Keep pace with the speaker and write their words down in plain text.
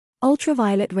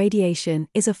Ultraviolet radiation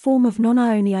is a form of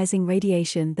non-ionizing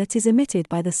radiation that is emitted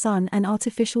by the sun and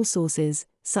artificial sources,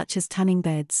 such as tanning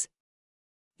beds.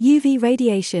 UV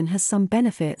radiation has some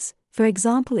benefits, for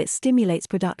example it stimulates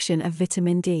production of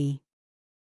vitamin D.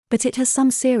 But it has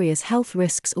some serious health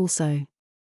risks also.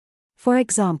 For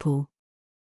example,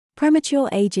 premature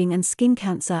aging and skin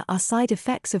cancer are side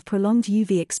effects of prolonged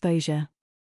UV exposure.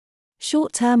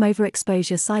 Short-term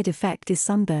overexposure side effect is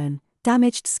sunburn,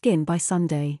 damaged skin by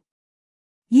sunday.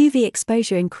 UV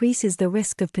exposure increases the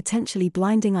risk of potentially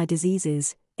blinding eye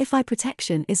diseases if eye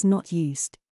protection is not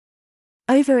used.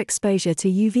 Overexposure to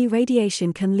UV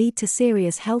radiation can lead to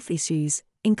serious health issues,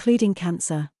 including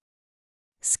cancer.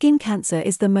 Skin cancer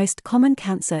is the most common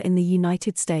cancer in the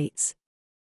United States.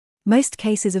 Most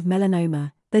cases of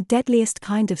melanoma, the deadliest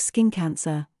kind of skin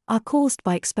cancer, are caused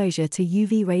by exposure to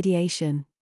UV radiation.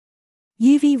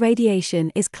 UV radiation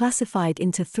is classified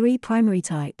into three primary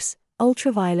types: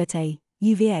 ultraviolet A,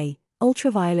 UVA,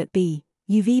 ultraviolet B,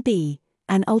 UVB,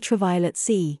 and ultraviolet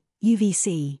C,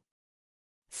 UVC.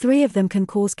 Three of them can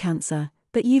cause cancer,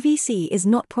 but UVC is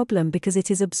not problem because it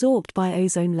is absorbed by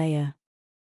ozone layer.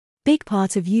 Big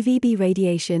part of UVB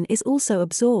radiation is also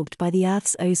absorbed by the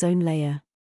Earth's ozone layer.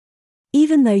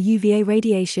 Even though UVA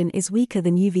radiation is weaker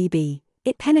than UVB,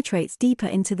 it penetrates deeper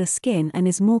into the skin and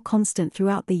is more constant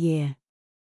throughout the year.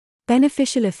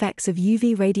 Beneficial effects of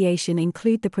UV radiation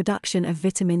include the production of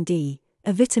vitamin D,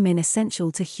 a vitamin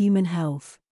essential to human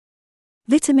health.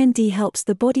 Vitamin D helps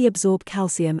the body absorb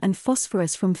calcium and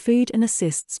phosphorus from food and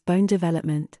assists bone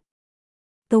development.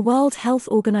 The World Health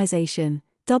Organization,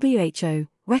 WHO,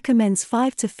 recommends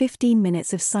 5 to 15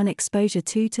 minutes of sun exposure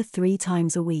 2 to 3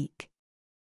 times a week.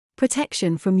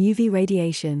 Protection from UV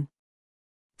radiation.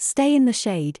 Stay in the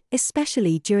shade,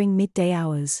 especially during midday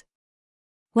hours.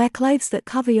 Wear clothes that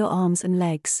cover your arms and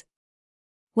legs.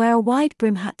 Wear a wide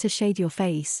brim hat to shade your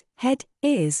face, head,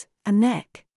 ears, and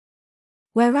neck.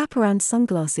 Wear wraparound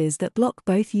sunglasses that block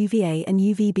both UVA and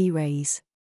UVB rays.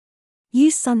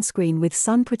 Use sunscreen with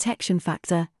sun protection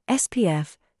factor,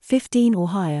 SPF, 15 or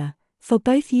higher, for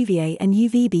both UVA and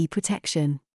UVB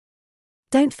protection.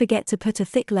 Don't forget to put a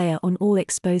thick layer on all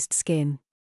exposed skin.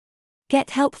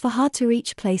 Get help for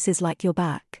hard-to-reach places like your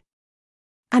back.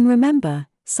 And remember,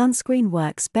 sunscreen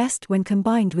works best when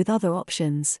combined with other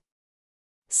options.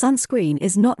 Sunscreen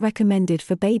is not recommended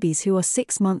for babies who are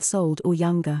 6 months old or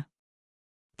younger.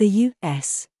 The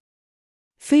U.S.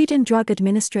 Food and Drug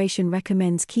Administration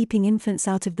recommends keeping infants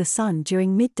out of the sun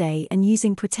during midday and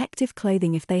using protective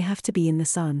clothing if they have to be in the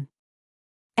sun.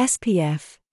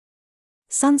 SPF.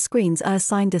 Sunscreens are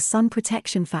assigned a sun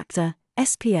protection factor,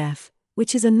 SPF,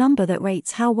 which is a number that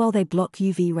rates how well they block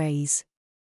UV rays.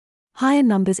 Higher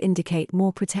numbers indicate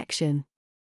more protection.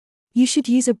 You should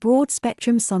use a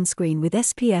broad-spectrum sunscreen with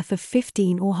SPF of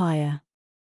 15 or higher.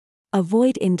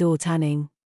 Avoid indoor tanning.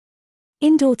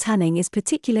 Indoor tanning is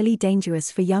particularly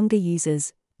dangerous for younger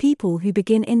users. People who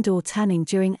begin indoor tanning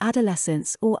during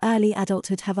adolescence or early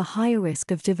adulthood have a higher risk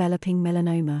of developing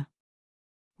melanoma.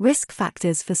 Risk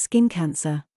factors for skin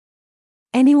cancer.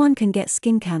 Anyone can get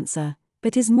skin cancer,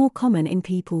 but is more common in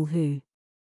people who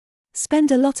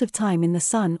spend a lot of time in the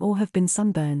sun or have been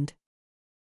sunburned.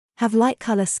 Have light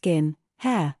color skin,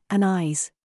 hair, and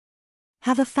eyes.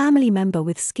 Have a family member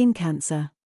with skin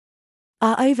cancer.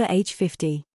 Are over age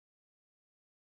 50.